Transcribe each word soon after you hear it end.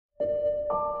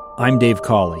I'm Dave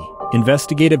Cawley,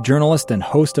 investigative journalist and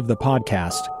host of the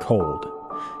podcast Cold.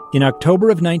 In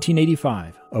October of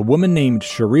 1985, a woman named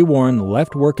Cherie Warren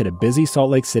left work at a busy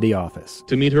Salt Lake City office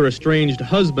to meet her estranged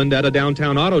husband at a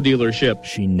downtown auto dealership.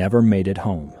 She never made it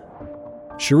home.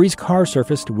 Cherie's car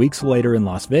surfaced weeks later in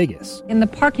Las Vegas. In the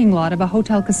parking lot of a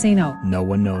hotel casino. No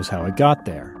one knows how it got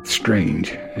there. Strange.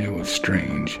 It was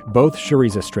strange. Both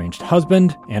Cherie's estranged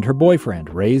husband and her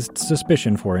boyfriend raised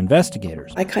suspicion for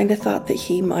investigators. I kind of thought that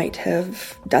he might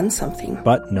have done something.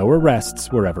 But no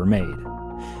arrests were ever made.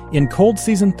 In Cold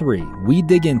Season 3, we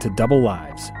dig into double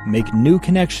lives, make new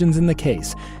connections in the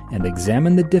case, and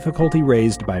examine the difficulty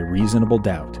raised by reasonable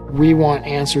doubt. We want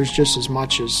answers just as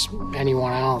much as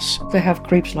anyone else. They have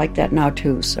creeps like that now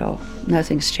too, so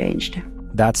nothing's changed.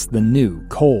 That's the new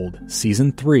Cold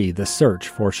Season 3, The Search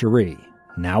for Cherie,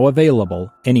 now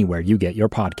available anywhere you get your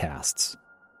podcasts.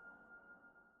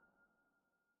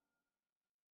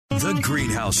 The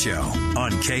Greenhouse Show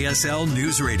on KSL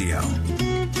News Radio.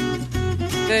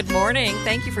 Good morning.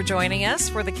 Thank you for joining us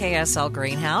for the KSL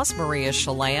Greenhouse. Maria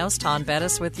Chaleos, Tom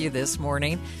Bettis with you this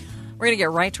morning. We're going to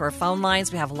get right to our phone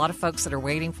lines. We have a lot of folks that are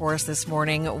waiting for us this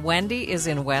morning. Wendy is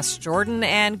in West Jordan.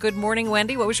 And good morning,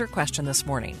 Wendy. What was your question this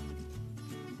morning?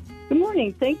 Good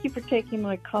morning. Thank you for taking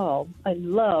my call. I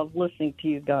love listening to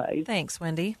you guys. Thanks,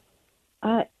 Wendy.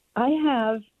 I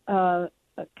have a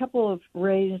couple of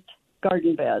raised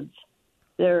garden beds.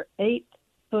 They're 8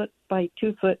 foot by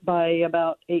 2 foot by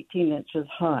about 18 inches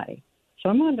high. So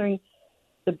I'm wondering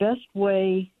the best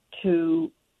way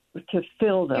to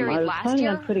fill them. I was planning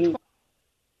on putting...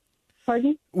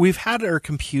 Pardon? We've had our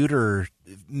computer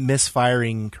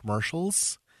misfiring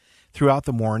commercials throughout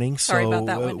the morning, Sorry about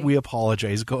that, Wendy. We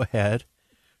apologize. Go ahead.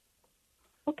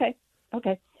 Okay.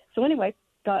 So anyway,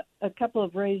 got a couple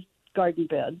of raised garden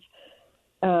beds.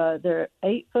 They're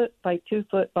 8 foot by 2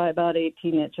 foot by about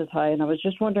 18 inches high, and I was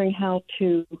just wondering how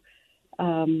to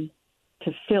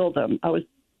fill them. I was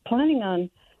planning on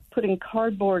putting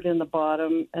cardboard in the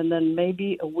bottom and then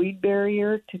maybe a weed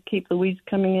barrier to keep the weeds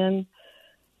coming in.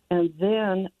 And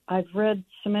then I've read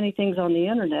so many things on the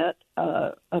internet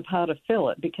of how to fill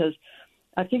it, because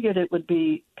I figured it would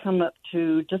come up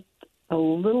to just a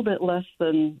little bit less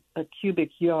than a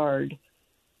cubic yard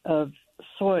of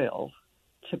soil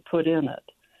to put in it.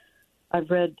 I've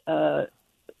read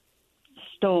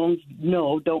stones.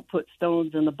 No, don't put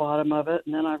stones in the bottom of it.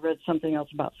 And then I read something else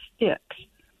about sticks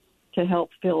to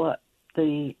help fill up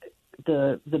the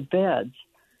beds,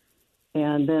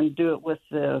 and then do it with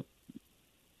the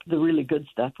really good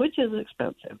stuff, which is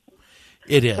expensive.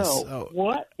 It is. So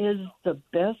what is the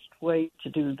best way to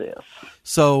do this?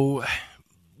 So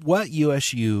what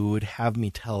USU would have me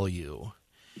tell you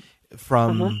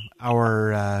from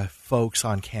our folks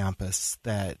on campus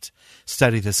that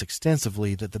study this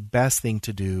extensively, that the best thing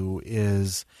to do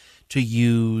is to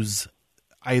use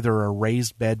either a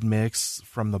raised bed mix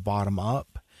from the bottom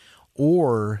up,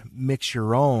 or mix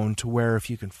your own, to where if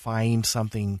you can find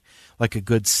something like a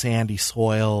good sandy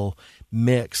soil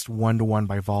mixed 1-to-1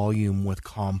 by volume with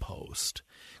compost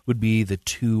would be the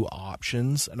two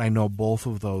options. And I know both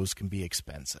of those can be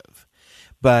expensive.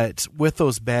 But with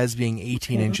those beds being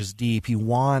 18 inches deep, you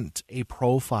want a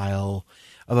profile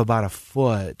of about a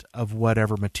foot of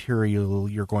whatever material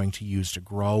you're going to use to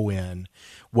grow in,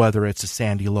 whether it's a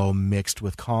sandy loam mixed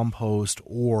with compost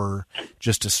or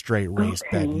just a straight raised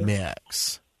bed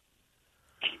mix.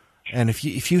 And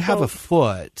if you have a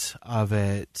foot of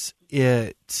it,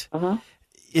 it's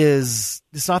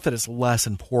not that it's less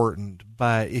important,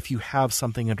 but if you have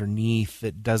something underneath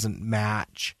that doesn't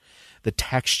match the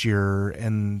texture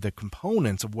and the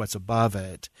components of what's above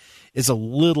it, is a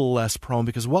little less prone,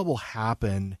 because what will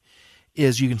happen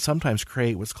is you can sometimes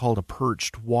create what's called a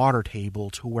perched water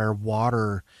table, to where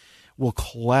water will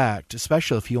collect,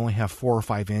 especially if you only have 4 or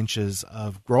 5 inches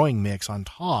of growing mix on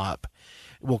top.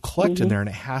 It will collect in there, and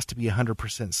it has to be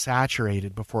 100%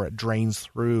 saturated before it drains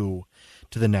through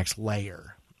to the next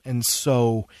layer. And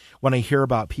so when I hear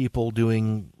about people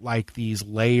doing like these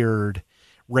layered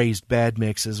raised bed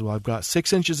mixes, well, I've got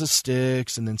 6 inches of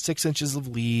sticks and then 6 inches of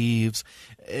leaves,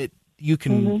 it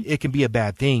can be a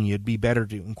bad thing. It'd be better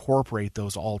to incorporate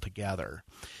those all together.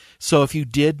 So if you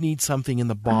did need something in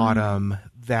the bottom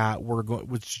that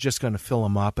was just going to fill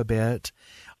them up a bit,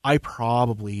 I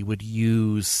probably would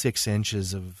use 6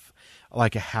 inches of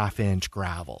like a 1/2 inch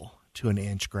gravel to 1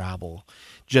 inch gravel,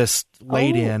 just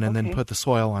laid in, and then put the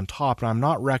soil on top. And I'm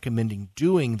not recommending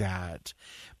doing that,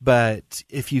 but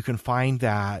if you can find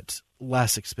that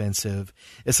less expensive,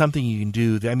 it's something you can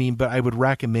do. I mean, but I would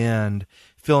recommend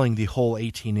filling the whole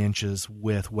 18 inches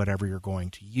with whatever you're going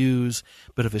to use.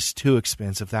 But if it's too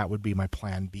expensive, that would be my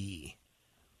plan B.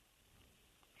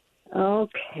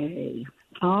 Okay.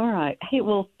 All right. Hey,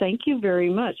 well, thank you very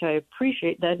much. I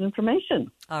appreciate that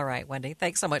information. All right, Wendy.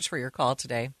 Thanks so much for your call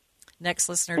today. Next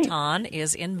listener, Ton,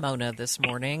 is in Mona this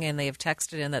morning, and they have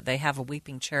texted in that they have a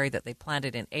weeping cherry that they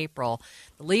planted in April.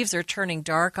 The leaves are turning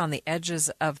dark on the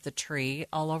edges of the tree,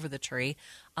 all over the tree.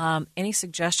 Any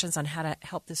suggestions on how to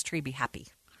help this tree be happy?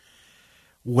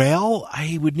 Well,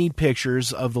 I would need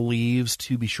pictures of the leaves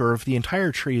to be sure if the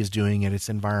entire tree is doing it. It's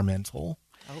environmental.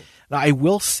 Oh. Now, I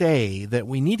will say that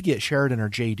we need to get Sheridan or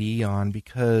JD on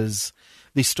because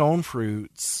the stone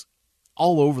fruits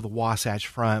all over the Wasatch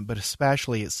Front, but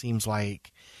especially it seems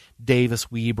like Davis,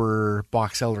 Weber,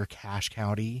 Box Elder, Cache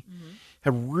County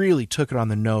have really took it on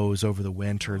the nose over the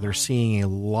winter. They're seeing a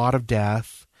lot of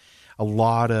death, a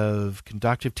lot of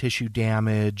conductive tissue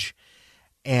damage,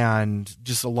 and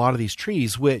just a lot of these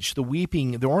trees, which the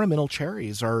ornamental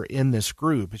cherries are in this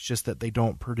group. It's just that they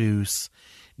don't produce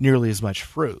nearly as much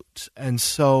fruit. And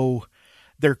so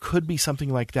there could be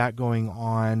something like that going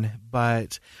on.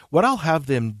 But what I'll have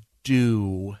them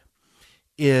do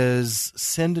is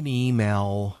send an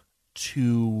email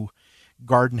to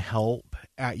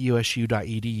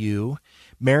gardenhelp@usu.edu.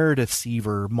 Meredith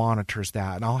Seaver monitors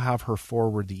that, and I'll have her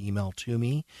forward the email to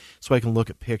me so I can look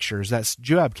at pictures. That's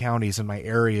Joab County is in my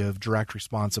area of direct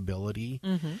responsibility.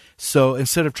 So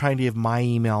instead of trying to give my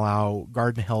email out,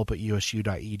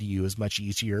 gardenhelp@usu.edu is much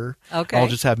easier. Okay. I'll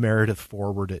just have Meredith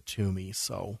forward it to me.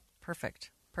 So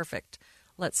Perfect.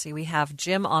 Let's see. We have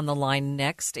Jim on the line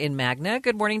next in Magna.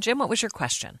 Good morning, Jim. What was your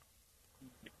question?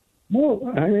 Well,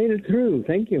 I made it through.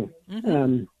 Thank you.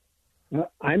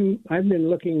 I've been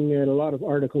looking at a lot of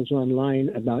articles online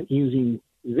about using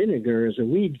vinegar as a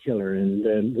weed killer,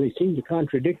 and they seem to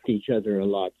contradict each other a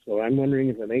lot. So I'm wondering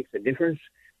if it makes a difference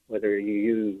whether you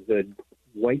use the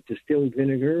white distilled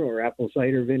vinegar or apple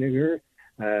cider vinegar.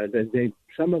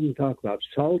 Some of them talk about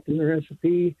salt in the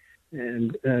recipe,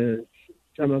 and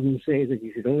some of them say that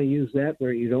you should only use that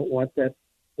where you don't want that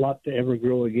plot to ever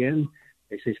grow again.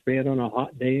 They say spray it on a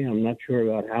hot day. I'm not sure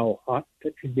about how hot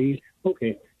it should be.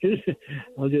 Okay,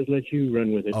 I'll just let you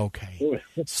run with it. Okay.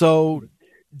 So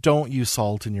don't use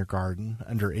salt in your garden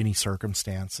under any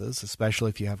circumstances, especially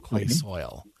if you have clay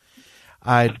soil.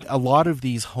 A lot of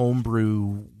these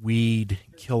homebrew weed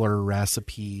killer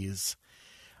recipes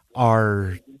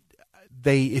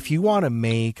if you want to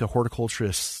make a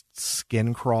horticulturist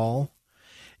skin crawl,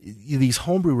 these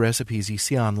homebrew recipes you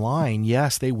see online,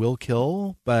 yes, they will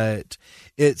kill, but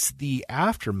it's the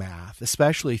aftermath,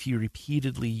 especially if you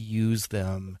repeatedly use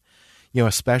them,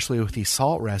 especially with these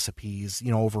salt recipes,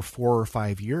 over 4 or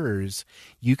 5 years,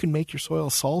 you can make your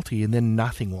soil salty and then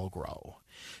nothing will grow.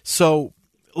 So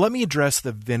let me address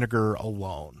the vinegar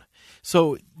alone.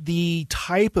 So the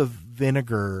type of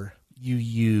vinegar you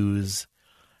use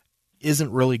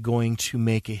isn't really going to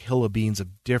make a hill of beans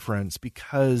of difference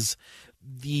because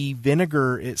the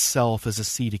vinegar itself is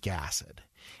acetic acid,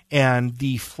 and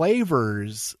the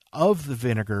flavors of the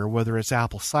vinegar, whether it's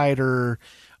apple cider,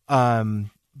 the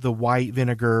white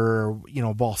vinegar,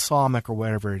 balsamic or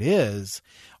whatever it is,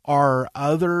 are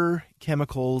other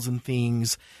chemicals and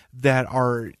things that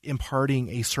are imparting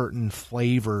a certain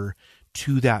flavor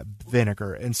to that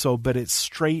vinegar. And so, but it's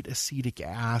straight acetic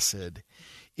acid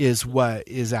is what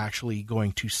is actually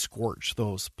going to scorch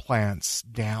those plants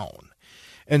down.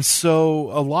 And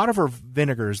so a lot of our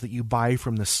vinegars that you buy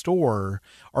from the store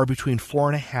are between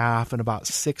 4.5% and about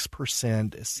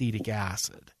 6% acetic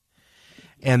acid.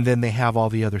 And then they have all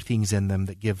the other things in them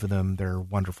that give them their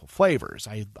wonderful flavors.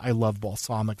 I love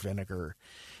balsamic vinegar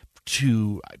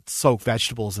to soak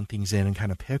vegetables and things in and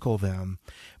kind of pickle them.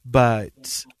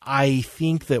 But I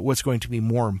think that what's going to be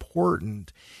more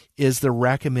important is the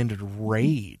recommended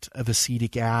rate of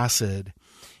acetic acid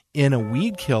in a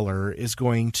weed killer is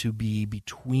going to be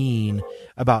between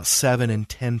about 7 and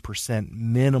 10%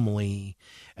 minimally,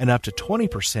 and up to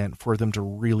 20% for them to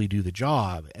really do the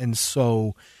job. And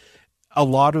so a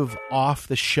lot of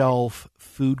off-the-shelf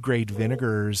food-grade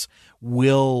vinegars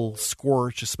will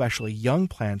scorch especially young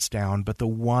plants down, but the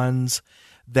ones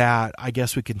that I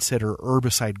guess we consider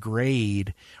herbicide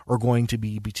grade are going to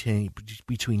be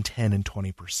between 10 and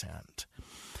 20%.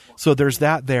 So there's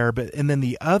that there. And then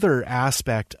the other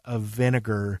aspect of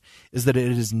vinegar is that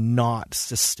it is not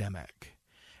systemic.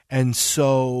 And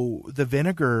so the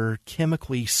vinegar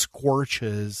chemically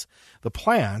scorches the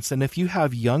plants. And if you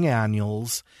have young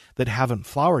annuals that haven't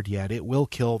flowered yet, it will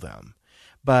kill them.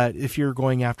 But if you're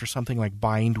going after something like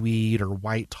bindweed or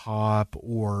white top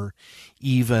or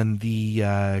even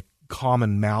the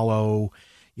common mallow,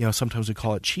 sometimes we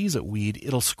call it Cheez-It weed,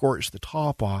 it'll scorch the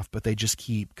top off, but they just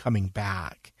keep coming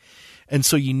back. And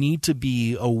so you need to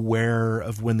be aware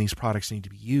of when these products need to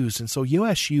be used. And so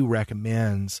USU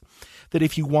recommends that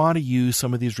if you want to use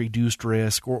some of these reduced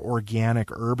risk or organic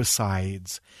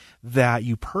herbicides, that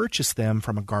you purchase them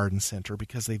from a garden center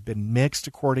because they've been mixed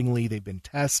accordingly, they've been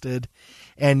tested,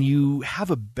 and you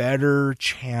have a better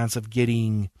chance of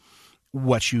getting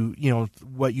what you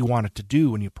want it to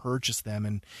do when you purchase them.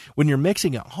 And when you're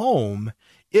mixing at home,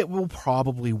 it will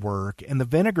probably work. And the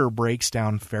vinegar breaks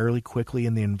down fairly quickly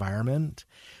in the environment.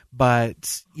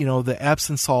 But, the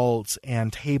Epsom salts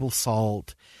and table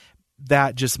salt,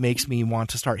 that just makes me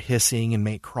want to start hissing and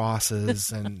make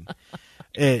crosses. And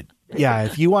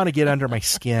if you want to get under my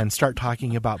skin, start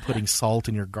talking about putting salt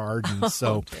in your garden.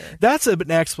 So that's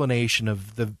an explanation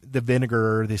of the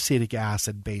vinegar, the acetic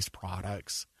acid based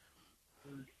products.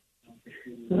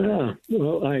 There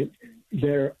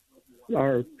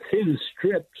are thin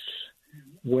strips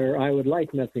where I would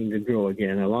like nothing to grow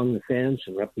again, along the fence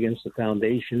and up against the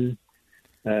foundation.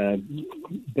 But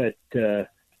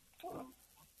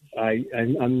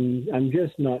I'm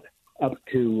just not up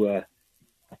to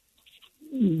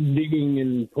digging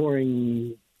and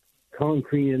pouring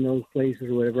concrete in those places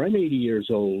or whatever. I'm 80 years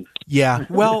old. Yeah.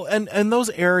 Well, and those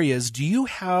areas, do you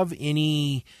have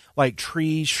any like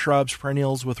trees, shrubs,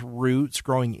 perennials with roots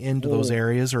growing into those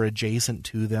areas or adjacent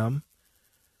to them?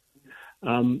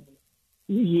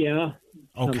 Yeah.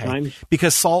 Okay. Sometimes.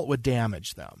 Because salt would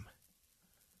damage them.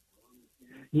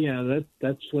 Yeah,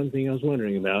 that's one thing I was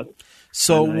wondering about.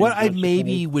 So what I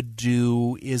maybe would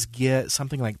do is get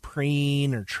something like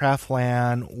Preen or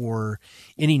Treflan or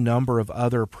any number of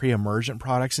other pre-emergent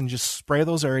products and just spray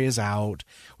those areas out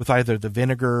with either the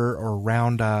vinegar or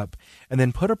Roundup, and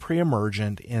then put a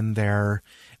pre-emergent in there.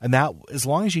 And that, as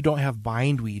long as you don't have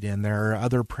bindweed in there or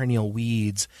other perennial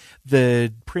weeds,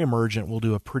 the pre-emergent will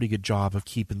do a pretty good job of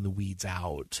keeping the weeds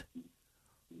out.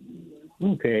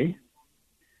 Okay.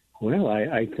 Well,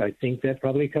 I think that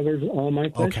probably covers all my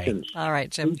questions. Okay. All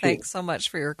right, Jim, thanks so much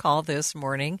for your call this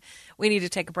morning. We need to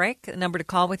take a break. The number to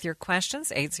call with your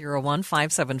questions,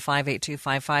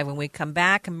 801-575-8255. When we come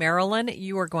back, Marilyn,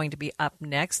 you are going to be up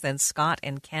next, then Scott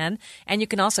and Ken. And you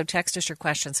can also text us your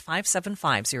questions,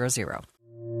 57500.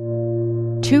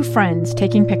 Two friends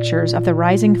taking pictures of the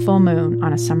rising full moon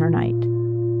on a summer night.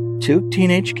 Two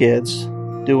teenage kids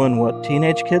doing what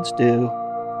teenage kids do.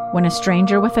 When a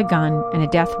stranger with a gun and a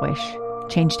death wish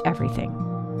changed everything.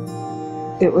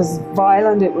 It was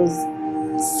violent, it was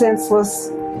senseless,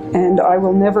 and I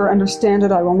will never understand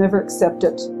it, I will never accept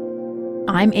it.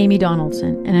 I'm Amy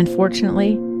Donaldson, and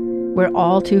unfortunately, we're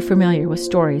all too familiar with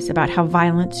stories about how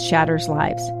violence shatters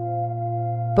lives.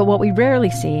 But what we rarely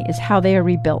see is how they are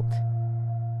rebuilt.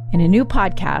 In a new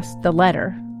podcast, The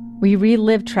Letter, we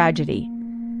relive tragedy,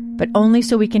 but only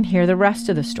so we can hear the rest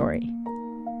of the story.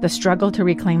 The struggle to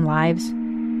reclaim lives,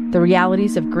 the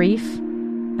realities of grief,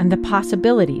 and the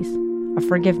possibilities of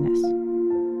forgiveness.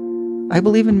 I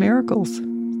believe in miracles.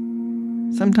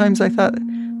 Sometimes I thought,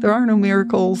 there are no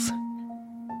miracles.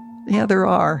 Yeah, there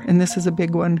are, and this is a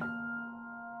big one.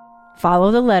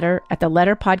 Follow The Letter at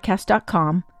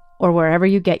theletterpodcast.com or wherever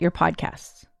you get your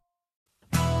podcasts.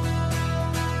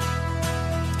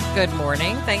 Good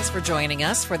morning. Thanks for joining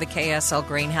us for the KSL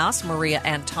Greenhouse. Maria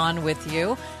Anton with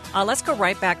you. Let's go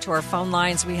right back to our phone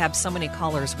lines. We have so many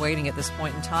callers waiting at this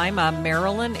point in time.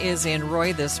 Marilyn is in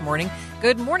Roy this morning.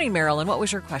 Good morning, Marilyn. What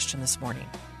was your question this morning?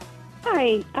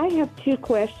 Hi. I have two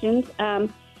questions.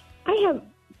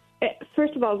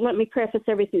 First of all, let me preface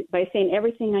everything by saying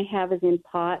everything I have is in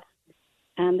pots,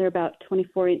 and they're about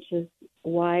 24 inches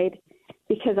wide,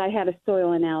 because I had a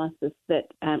soil analysis that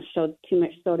showed too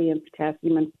much sodium,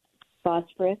 potassium, and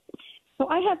phosphorus. So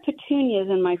I have petunias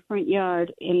in my front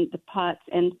yard in the pots,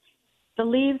 and the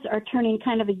leaves are turning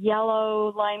kind of a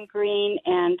yellow, lime green,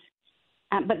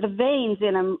 but the veins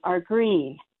in them are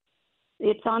green.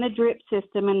 It's on a drip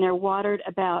system, and they're watered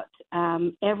about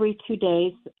every 2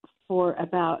 days for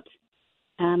about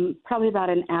probably about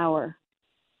an hour.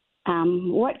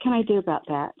 What can I do about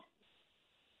that?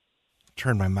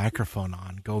 Turn my microphone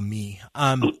on. Go me.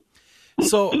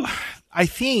 So I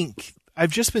think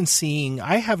I've just been seeing,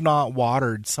 I have not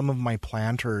watered some of my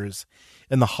planters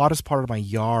in the hottest part of my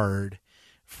yard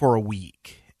for a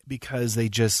week because they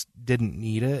just didn't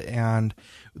need it. And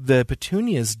the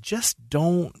petunias just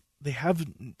they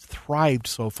haven't thrived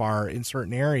so far in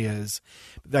certain areas,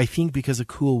 I think because of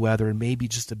cool weather and maybe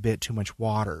just a bit too much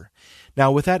water.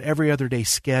 Now, with that every other day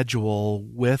schedule,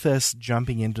 with us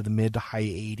jumping into the mid to high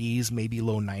 80s, maybe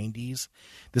low 90s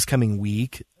this coming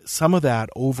week, some of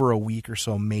that over a week or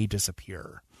so may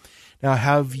disappear. Now,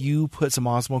 have you put some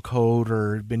Osmocote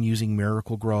or been using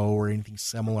Miracle Grow or anything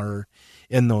similar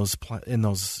in those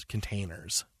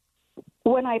containers?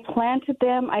 When I planted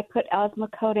them, I put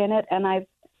Osmocote in it, and I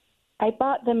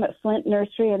bought them at Flint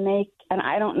Nursery, and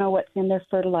I don't know what's in their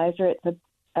fertilizer. It's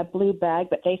a blue bag,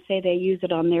 but they say they use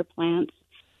it on their plants,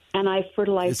 and I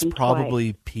fertilize them twice. It's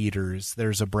probably Peters.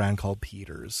 There's a brand called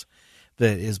Peters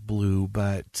that is blue,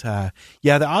 but the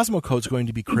Osmocote is going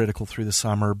to be critical through the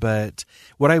summer. But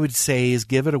what I would say is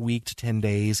give it a week to 10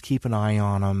 days, keep an eye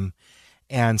on them,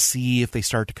 and see if they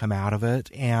start to come out of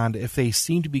it. And if they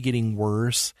seem to be getting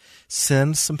worse,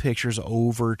 send some pictures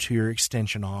over to your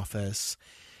extension office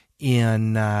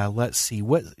in, let's see,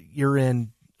 what you're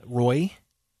in, Roy?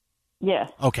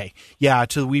 Yes. Okay. Yeah,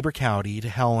 to Weber County, to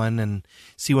Helen, and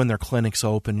see when their clinic's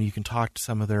open. You can talk to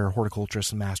some of their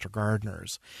horticulturists and master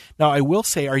gardeners. Now, I will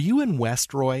say, are you in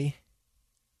West, Roy?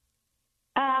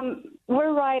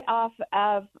 We're right off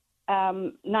of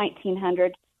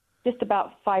 1900, just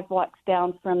about 5 blocks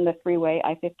down from the freeway,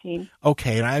 I-15.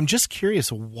 Okay, and I'm just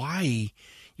curious why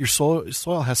your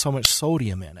soil has so much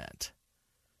sodium in it.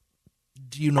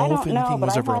 Do you know if anything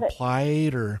was ever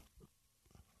applied or?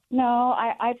 No,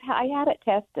 I had it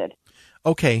tested.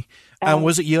 Okay.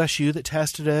 Was it USU that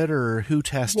tested it, or who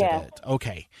tested it?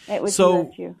 Okay. It was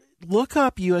USU. Look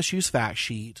up USU's fact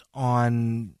sheet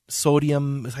on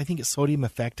sodium. I think it's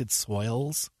sodium-affected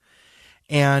soils.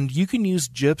 And you can use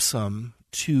gypsum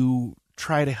to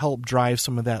try to help drive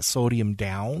some of that sodium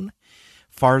down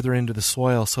farther into the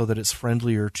soil so that it's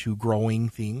friendlier to growing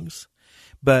things.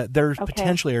 But there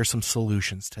potentially are some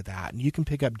solutions to that. And you can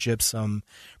pick up gypsum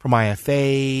from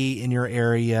IFA in your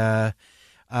area,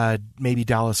 maybe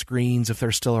Dallas Greens if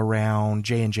they're still around,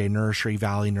 J&J Nursery,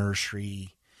 Valley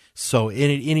Nursery. So at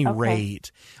any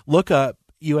rate, look up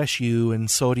USU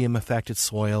and sodium-affected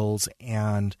soils,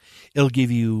 and it'll give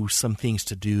you some things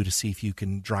to do to see if you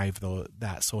can drive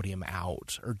that sodium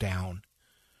out or down.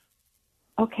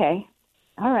 Okay.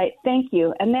 All right. Thank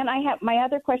you. And then my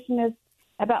other question is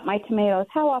about my tomatoes.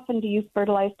 How often do you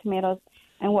fertilize tomatoes,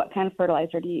 and what kind of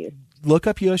fertilizer do you use? Look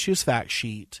up USU's fact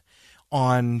sheet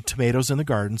on tomatoes in the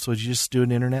garden. So you just do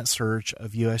an internet search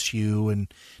of USU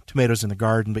and tomatoes in the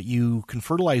garden, but you can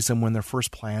fertilize them when they're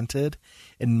first planted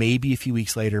and maybe a few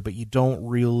weeks later, but you don't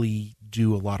really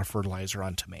do a lot of fertilizer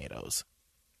on tomatoes.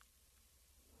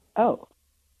 Oh.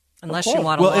 Unless you want a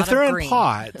lot of green. Well, if they're in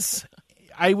pots,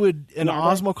 an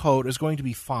Osmocote is going to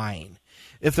be fine.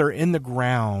 If they're in the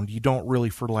ground, you don't really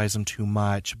fertilize them too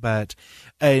much, but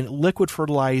a liquid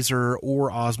fertilizer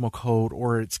or Osmocote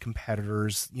or its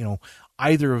competitors,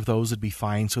 either of those would be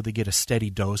fine so they get a steady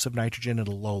dose of nitrogen at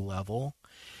a low level.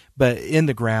 But in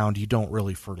the ground, you don't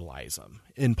really fertilize them.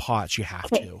 In pots, you have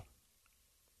to.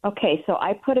 Okay, so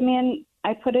I put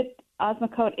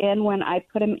Osmocote in when I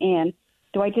put them in.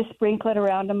 Do I just sprinkle it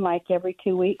around them like every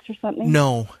 2 weeks or something?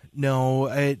 No.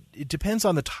 It depends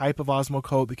on the type of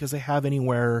Osmocote because they have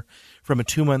anywhere from a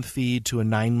 2-month feed to a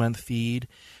 9-month feed.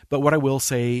 But what I will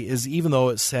say is even though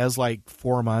it says like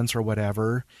 4 months or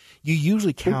whatever, you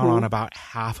usually count on about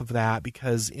half of that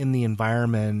because in the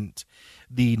environment,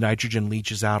 the nitrogen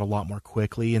leaches out a lot more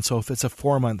quickly. And so if it's a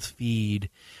 4-month feed,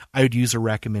 I would use a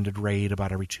recommended rate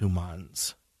about every 2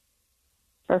 months.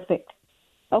 Perfect.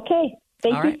 Okay.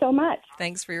 Thank you so much.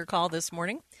 Thanks for your call this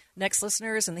morning. Next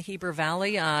listener is in the Heber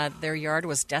Valley. Their yard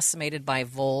was decimated by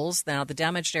voles. Now, the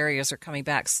damaged areas are coming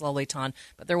back slowly, Ton,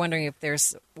 but they're wondering if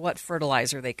there's what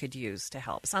fertilizer they could use to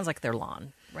help. Sounds like their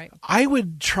lawn, right? I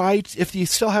would try, if you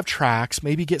still have tracks,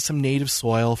 maybe get some native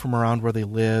soil from around where they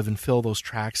live and fill those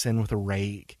tracks in with a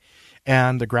rake.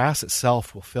 And the grass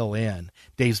itself will fill in.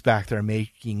 Dave's back there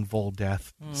making vole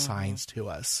death signs to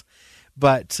us.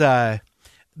 But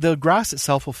the grass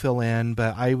itself will fill in,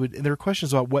 but there are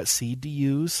questions about what seed to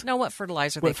use. No, what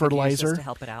fertilizer they could use just to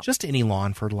help it out. Just any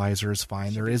lawn fertilizer is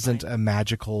fine. There isn't a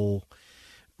magical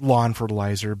lawn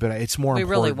fertilizer, but it's more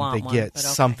important they get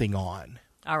something on.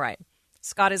 All right.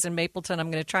 Scott is in Mapleton. I'm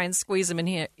going to try and squeeze him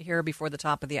in here before the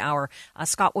top of the hour.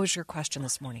 Scott, what was your question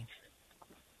this morning?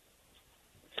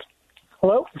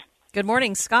 Hello? Good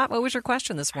morning, Scott. What was your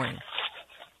question this morning?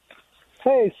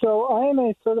 Hey, so I am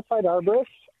a certified arborist.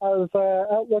 I was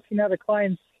out looking at a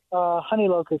client's honey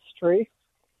locust tree,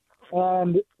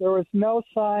 and there was no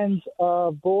signs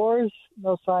of borers,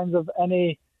 no signs of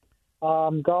any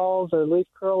galls or leaf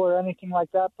curl or anything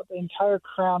like that, but the entire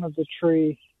crown of the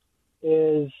tree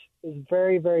is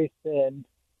very, very thin.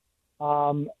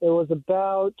 It was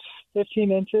about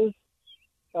 15 inches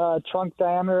trunk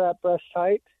diameter at breast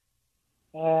height,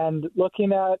 and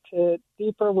looking at it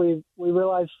deeper, we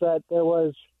realized that there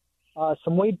was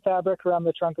some weed fabric around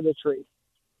the trunk of the tree.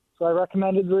 So I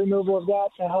recommended the removal of that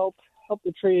to help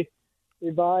the tree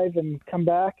revive and come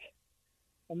back.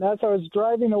 And as I was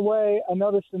driving away, I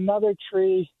noticed another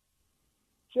tree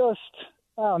just,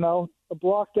 a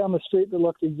block down the street that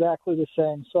looked exactly the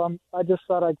same. So I just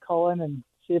thought I'd call in and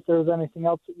see if there was anything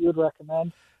else that you would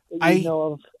recommend that you know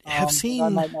of. Have seen I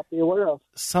might not be aware of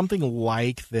something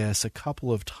like this a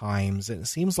couple of times, and it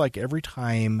seems like every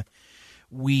time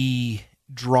we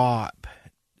drop,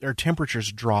 our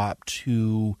temperatures drop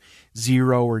to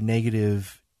 0 or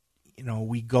negative,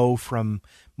 we go from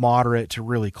moderate to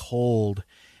really cold.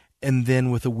 And then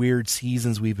with the weird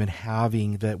seasons we've been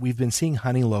having, that we've been seeing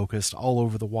honey locust all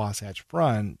over the Wasatch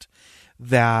Front,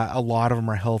 that a lot of them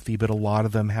are healthy, but a lot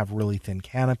of them have really thin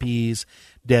canopies,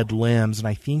 dead limbs. And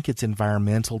I think it's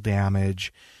environmental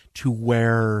damage to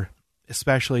where,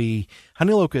 especially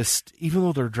honey locust, even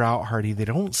though they're drought hardy, they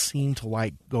don't seem to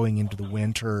like going into the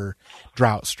winter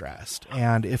drought stressed.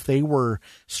 And if they were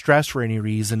stressed for any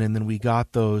reason, and then we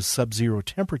got those sub-zero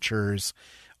temperatures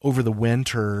over the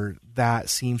winter, that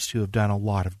seems to have done a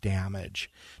lot of damage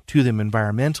to them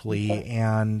environmentally. Okay.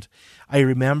 And I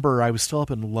remember I was still up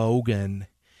in Logan,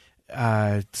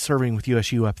 serving with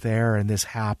USU up there, and this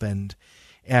happened.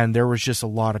 And there was just a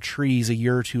lot of trees. A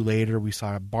year or two later, we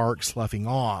saw bark sloughing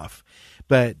off.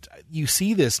 But you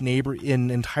see this in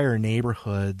entire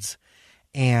neighborhoods,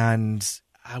 and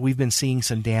we've been seeing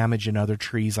some damage in other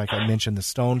trees, like I mentioned, the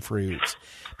stone fruits.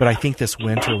 But I think this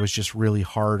winter was just really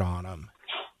hard on them.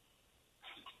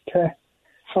 Okay.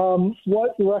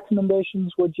 What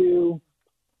recommendations would you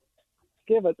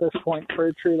give at this point for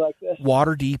a tree like this?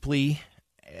 Water deeply,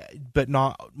 but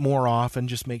not more often.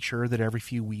 Just make sure that every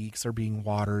few weeks they're being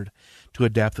watered to a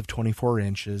depth of 24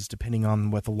 inches, depending on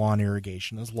what the lawn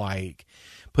irrigation is like.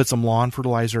 Put some lawn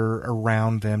fertilizer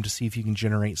around them to see if you can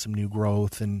generate some new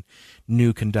growth and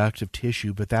new conductive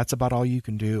tissue, but that's about all you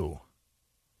can do.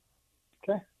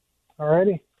 Okay. All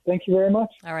righty. Thank you very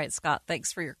much. All right, Scott,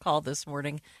 thanks for your call this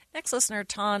morning. Next listener,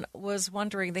 Ton, was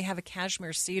wondering, they have a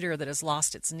cashmere cedar that has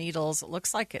lost its needles. It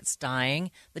looks like it's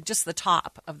dying. Just the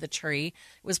top of the tree.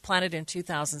 It was planted in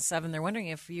 2007. They're wondering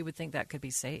if you would think that could be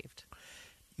saved.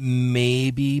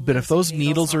 Maybe, but if those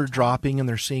needles are dropping and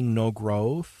they're seeing no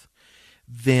growth,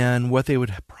 then what they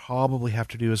would probably have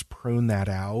to do is prune that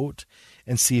out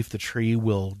and see if the tree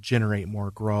will generate more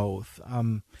growth.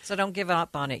 So don't give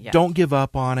up on it yet. Don't give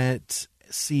up on it.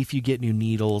 See if you get new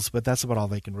needles, but that's about all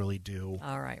they can really do.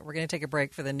 All right, we're going to take a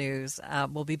break for the news.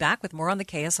 We'll be back with more on the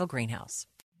KSL Greenhouse.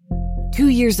 2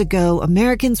 years ago,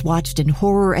 Americans watched in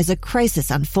horror as a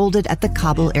crisis unfolded at the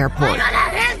Kabul airport.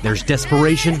 There's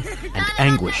desperation and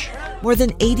anguish. More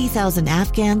than 80,000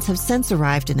 Afghans have since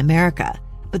arrived in America,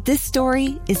 but this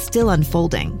story is still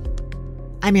unfolding.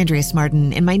 I'm Andrea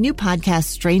Smartin. In my new podcast,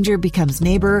 Stranger Becomes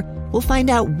Neighbor, we'll find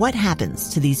out what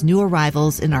happens to these new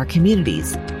arrivals in our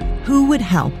communities. Who would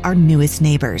help our newest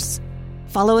neighbors?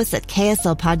 Follow us at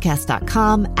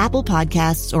kslpodcast.com, Apple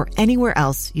Podcasts, or anywhere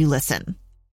else you listen.